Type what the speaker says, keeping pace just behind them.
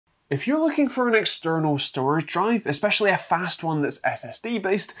If you're looking for an external storage drive, especially a fast one that's SSD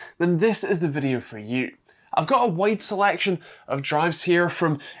based, then this is the video for you. I've got a wide selection of drives here,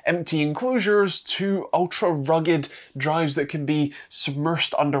 from empty enclosures to ultra rugged drives that can be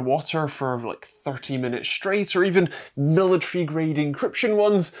submersed underwater for like 30 minutes straight, or even military grade encryption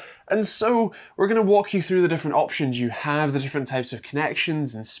ones. And so we're going to walk you through the different options you have, the different types of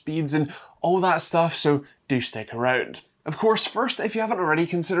connections and speeds and all that stuff, so do stick around. Of course, first, if you haven't already,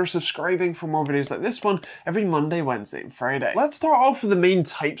 consider subscribing for more videos like this one every Monday, Wednesday and Friday. Let's start off with the main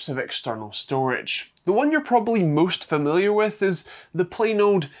types of external storage. The one you're probably most familiar with is the plain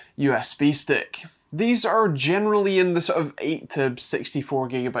old USB stick. These are generally in the sort of 8 to 64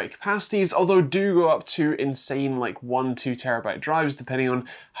 gigabyte capacities, although do go up to insane like 1-2 terabyte drives depending on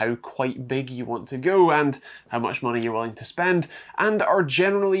how quite big you want to go and how much money you're willing to spend, and are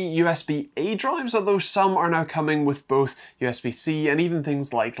generally USB-A drives, although some are now coming with both USB-C and even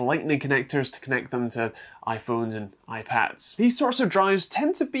things like lightning connectors to connect them to iPhones and iPads. These sorts of drives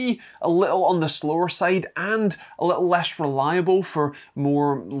tend to be a little on the slower side and a little less reliable for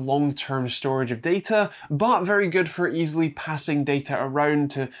more long-term storage of data, but very good for easily passing data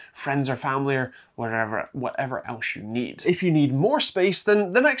around to friends or family or whatever else you need. If you need more space,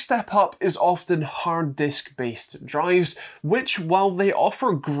 then the next step up is often hard disk based drives, which, while they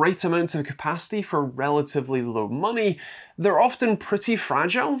offer great amounts of capacity for relatively low money, they're often pretty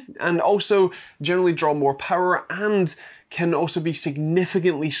fragile and also generally draw more power and can also be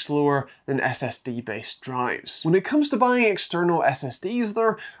significantly slower than SSD-based drives. When it comes to buying external SSDs,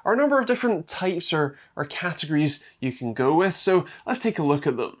 there are a number of different types or categories you can go with, so let's take a look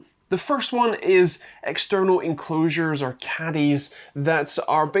at them. The first one is external enclosures or caddies that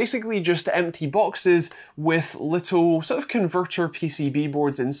are basically just empty boxes with little sort of converter PCB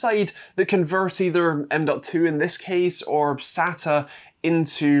boards inside that convert either M.2 in this case or SATA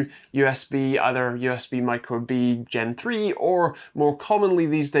into USB, either USB micro B Gen 3 or more commonly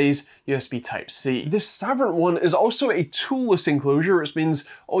these days USB Type-C. This Sabrent one is also a toolless enclosure, which means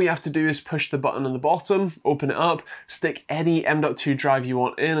all you have to do is push the button on the bottom, open it up, stick any M.2 drive you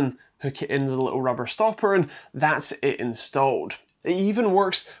want in and hook it in with a little rubber stopper, and that's it installed. It even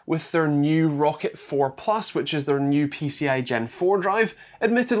works with their new Rocket 4 Plus, which is their new PCI Gen 4 drive.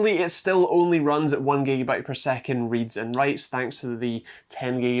 Admittedly, it still only runs at 1 GB per second reads and writes thanks to the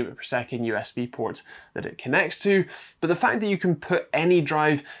 10 GB per second USB port that it connects to, but the fact that you can put any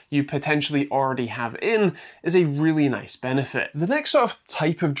drive you potentially already have in is a really nice benefit. The next sort of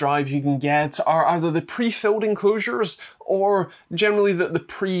type of drive you can get are either the pre-filled enclosures or generally the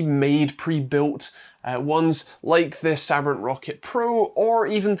pre-made, pre-built ones like this Sabrent Rocket Pro, or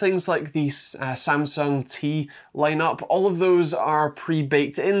even things like the Samsung T lineup. All of those are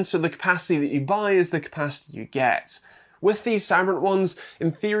pre-baked in, so the capacity that you buy is the capacity you get. With these Sabrent ones,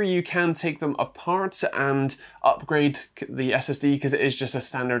 in theory you can take them apart and upgrade the SSD because it is just a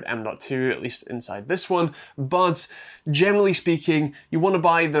standard M.2, at least inside this one, but generally speaking, you want to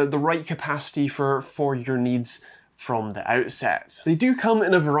buy the right capacity for your needs from the outset. They do come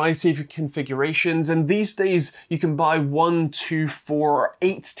in a variety of configurations, and these days you can buy 1, 2, 4,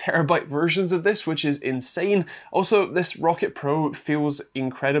 8 terabyte versions of this, which is insane. Also, this Rocket Pro feels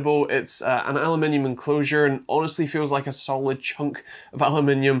incredible. It's an aluminium enclosure and honestly feels like a solid chunk of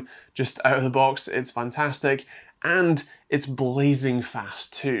aluminium just out of the box. It's fantastic. And it's blazing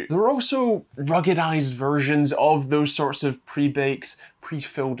fast too. There are also ruggedized versions of those sorts of pre-baked,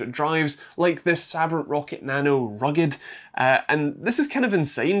 pre-filled drives, like this Sabrent Rocket Nano Rugged, and this is kind of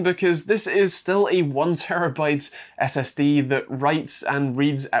insane because this is still a 1 terabyte SSD that writes and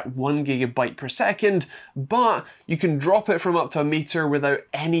reads at 1 GB per second, but you can drop it from up to a meter without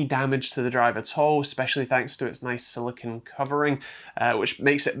any damage to the drive at all, especially thanks to its nice silicon covering, which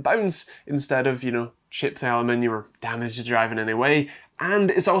makes it bounce instead of, chip the aluminium or damage the drive in any way. And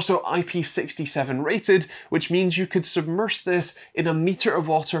it's also IP67 rated, which means you could submerge this in a meter of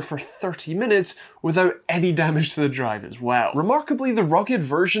water for 30 minutes without any damage to the drive as well. Remarkably, the rugged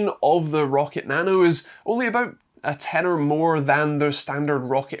version of the Rocket Nano is only about a tenner more than the standard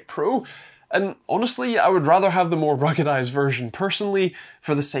Rocket Pro, and honestly, I would rather have the more ruggedized version personally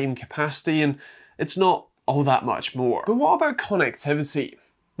for the same capacity, and it's not all that much more. But what about connectivity?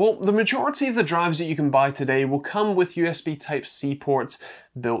 Well, the majority of the drives that you can buy today will come with USB Type-C ports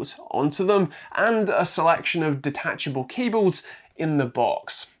built onto them and a selection of detachable cables in the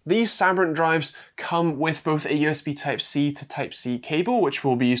box. These Sabrent drives come with both a USB Type-C to Type-C cable, which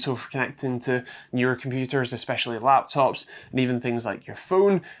will be useful for connecting to newer computers, especially laptops, and even things like your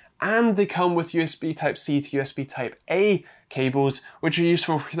phone, and they come with USB Type-C to USB Type-A cables, which are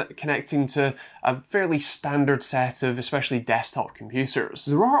useful for connecting to a fairly standard set of especially desktop computers.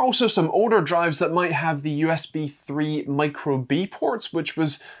 There are also some older drives that might have the USB 3 micro B ports, which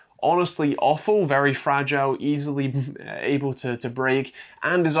was honestly awful, very fragile, easily able to break,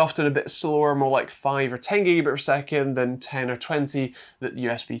 and is often a bit slower, more like 5 or 10 gigabit per second than 10 or 20 that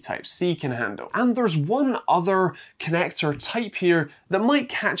USB Type-C can handle. And there's one other connector type here that might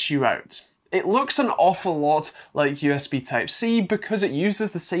catch you out. It looks an awful lot like USB Type-C because it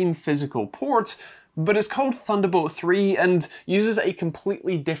uses the same physical port, but it's called Thunderbolt 3 and uses a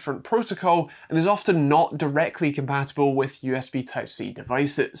completely different protocol and is often not directly compatible with USB Type-C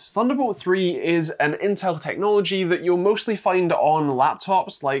devices. Thunderbolt 3 is an Intel technology that you'll mostly find on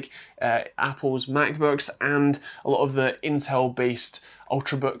laptops like Apple's MacBooks and a lot of the Intel-based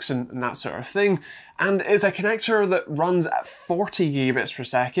Ultrabooks and that sort of thing, and is a connector that runs at 40 gigabits per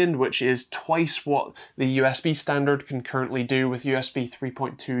second, which is twice what the USB standard can currently do with USB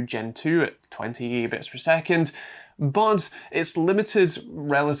 3.2 Gen 2 at 20 gigabits per second. But its limited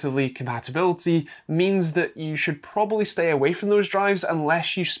relatively compatibility means that you should probably stay away from those drives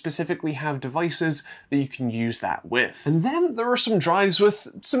unless you specifically have devices that you can use that with. And then there are some drives with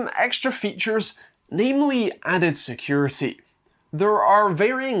some extra features, namely added security. There are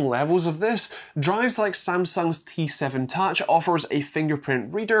varying levels of this. Drives like Samsung's T7 Touch offers a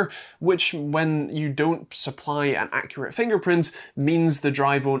fingerprint reader, which when you don't supply an accurate fingerprint means the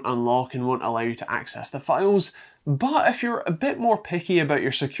drive won't unlock and won't allow you to access the files. But if you're a bit more picky about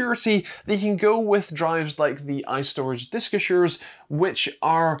your security, then you can go with drives like the iStorage disk Assures, which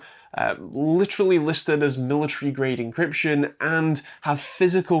are literally listed as military-grade encryption and have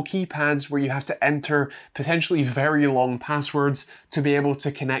physical keypads where you have to enter potentially very long passwords to be able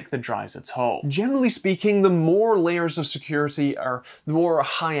to connect the drives at all. Generally speaking, the more layers of security or the more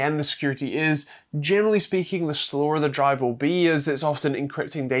high-end the security is, generally speaking, the slower the drive will be, as it's often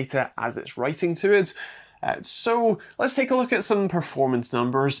encrypting data as it's writing to it. So let's take a look at some performance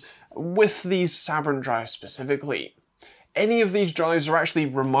numbers with these Sabrent drives specifically. Any of these drives are actually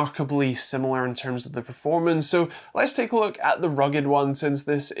remarkably similar in terms of the performance, so let's take a look at the rugged one, since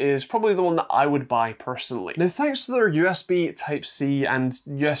this is probably the one that I would buy personally. Now, thanks to their USB Type-C and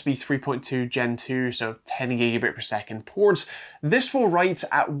USB 3.2 Gen 2, so 10 gigabit per second ports, this will write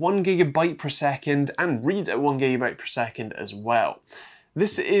at 1 gigabyte per second and read at 1 gigabyte per second as well.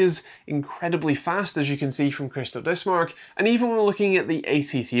 This is incredibly fast, as you can see from Crystal Diskmark, and even when looking at the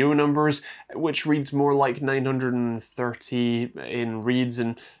ATTO numbers, which reads more like 930 in reads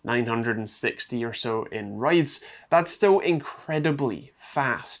and 960 or so in writes, that's still incredibly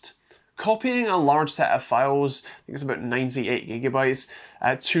fast. Copying a large set of files, I think it's about 98 gigabytes,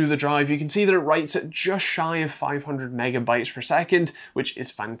 to the drive, you can see that it writes at just shy of 500 megabytes per second, which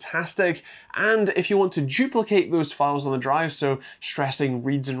is fantastic. And if you want to duplicate those files on the drive, so stressing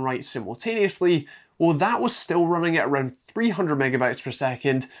reads and writes simultaneously, well, that was still running at around 300 megabytes per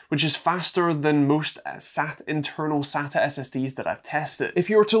second, which is faster than most internal SATA SSDs that I've tested. If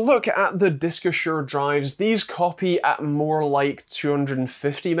you were to look at the Disk Assure drives, these copy at more like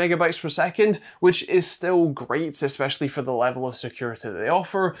 250 megabytes per second, which is still great, especially for the level of security that they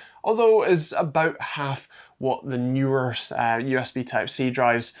offer, although is about half what the newer USB Type-C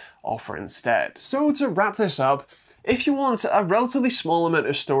drives offer instead. So to wrap this up, if you want a relatively small amount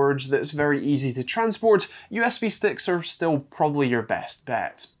of storage that's very easy to transport, USB sticks are still probably your best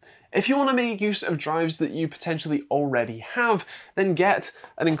bet. If you want to make use of drives that you potentially already have, then get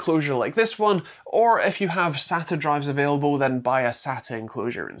an enclosure like this one, or if you have SATA drives available, then buy a SATA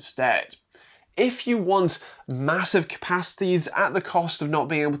enclosure instead. If you want massive capacities at the cost of not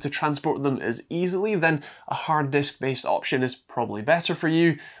being able to transport them as easily, then a hard disk-based option is probably better for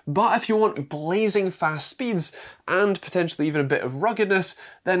you. But if you want blazing fast speeds and potentially even a bit of ruggedness,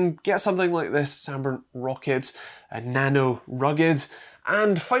 then get something like this Sabrent Rocket, a Nano Rugged.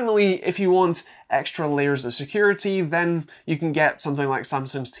 And finally, if you want extra layers of security, then you can get something like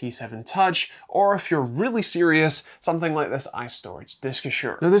Samsung's T7 Touch, or if you're really serious, something like this iStorage Disk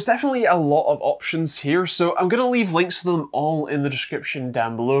Assure. Now, there's definitely a lot of options here, so I'm going to leave links to them all in the description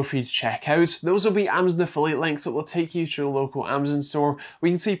down below for you to check out. Those will be Amazon affiliate links that will take you to a local Amazon store where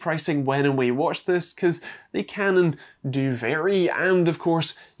you can see pricing when and where you watch this, because they can and do vary, and of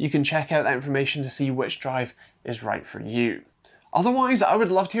course, you can check out that information to see which drive is right for you. Otherwise, I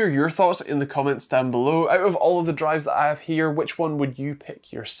would love to hear your thoughts in the comments down below. Out of all of the drives that I have here, which one would you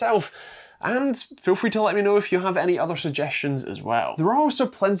pick yourself? And feel free to let me know if you have any other suggestions as well. There are also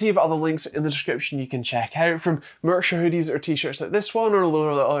plenty of other links in the description you can check out, from merch or hoodies or t-shirts like this one, or a load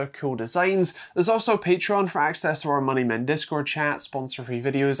of other cool designs. There's also Patreon for access to our Money Men Discord chat, sponsor-free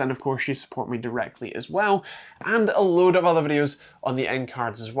videos, and of course you support me directly as well, and a load of other videos on the end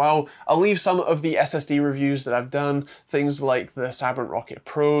cards as well. I'll leave some of the SSD reviews that I've done, things like the Sabrent Rocket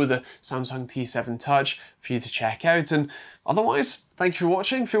Pro, the Samsung T7 Touch, for you to check out. And otherwise, thank you for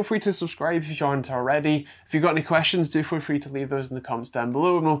watching. Feel free to subscribe if you aren't already. If you've got any questions, do feel free to leave those in the comments down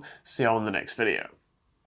below, and we'll see you all in the next video.